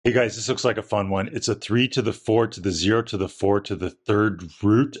Hey guys, this looks like a fun one. It's a 3 to the 4 to the 0 to the 4 to the third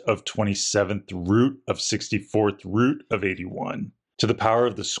root of 27th root of 64th root of 81 to the power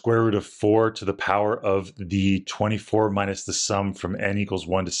of the square root of 4 to the power of the 24 minus the sum from n equals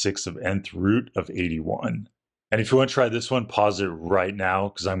 1 to 6 of nth root of 81. And if you want to try this one, pause it right now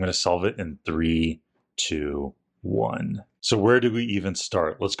because I'm going to solve it in 3, 2, 1. So where do we even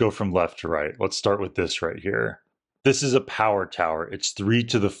start? Let's go from left to right. Let's start with this right here. This is a power tower. It's 3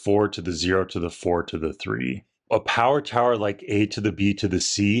 to the 4 to the 0 to the 4 to the 3. A power tower like a to the b to the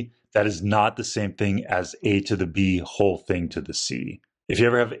c, that is not the same thing as a to the b whole thing to the c. If you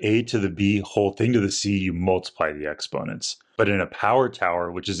ever have a to the b whole thing to the c, you multiply the exponents. But in a power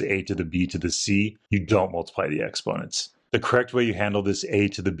tower, which is a to the b to the c, you don't multiply the exponents. The correct way you handle this a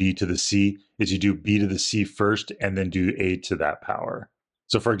to the b to the c is you do b to the c first and then do a to that power.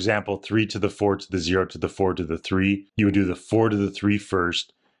 So for example, 3 to the 4 to the 0 to the 4 to the 3, you would do the 4 to the 3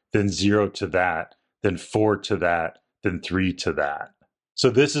 first, then 0 to that, then 4 to that, then 3 to that. So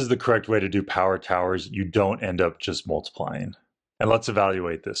this is the correct way to do power towers. You don't end up just multiplying. And let's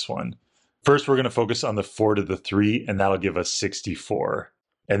evaluate this one. First, we're going to focus on the 4 to the 3, and that'll give us 64.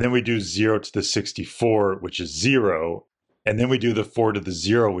 And then we do 0 to the 64, which is 0. And then we do the 4 to the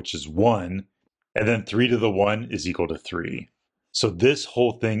 0, which is 1. And then 3 to the 1 is equal to 3. So this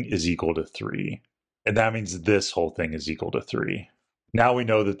whole thing is equal to 3. And that means this whole thing is equal to 3. Now we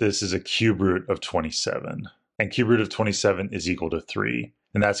know that this is a cube root of 27. And cube root of 27 is equal to 3.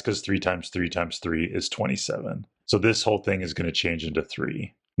 And that's because 3 times 3 times 3 is 27. So this whole thing is going to change into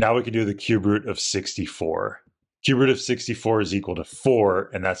 3. Now we can do the cube root of 64. Cube root of 64 is equal to 4,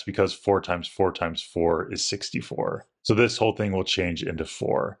 and that's because 4 times 4 times 4 is 64. So this whole thing will change into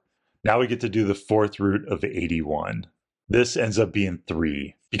 4. Now we get to do the fourth root of 81. This ends up being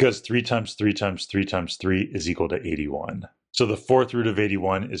 3, because 3 times 3 times 3 times 3 is equal to 81. So the fourth root of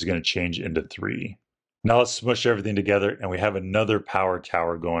 81 is going to change into 3. Now let's smush everything together, and we have another power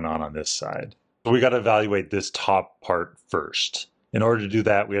tower going on this side. So we got to evaluate this top part first. In order to do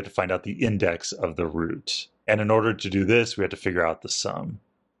that, we have to find out the index of the root. And in order to do this, we have to figure out the sum.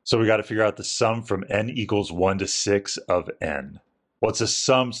 So we got to figure out the sum from n equals 1 to 6 of n. Well, it's a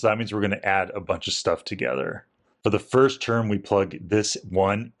sum, so that means we're going to add a bunch of stuff together. For the first term, we plug this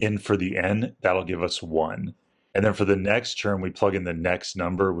 1 in for the n. That'll give us 1. And then for the next term, we plug in the next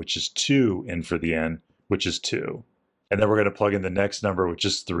number, which is 2, in for the n, which is 2. And then we're going to plug in the next number, which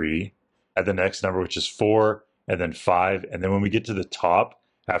is 3, and the next number, which is 4, and then 5. And then when we get to the top,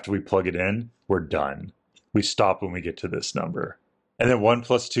 after we plug it in, we're done. We stop when we get to this number. And then 1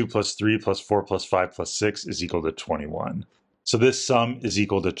 plus 2 plus 3 plus 4 plus 5 plus 6 is equal to 21. So this sum is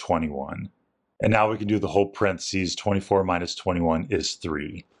equal to 21. And now we can do the whole parentheses. 24 minus 21 is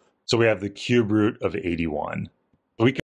 3. So we have the cube root of 81. We can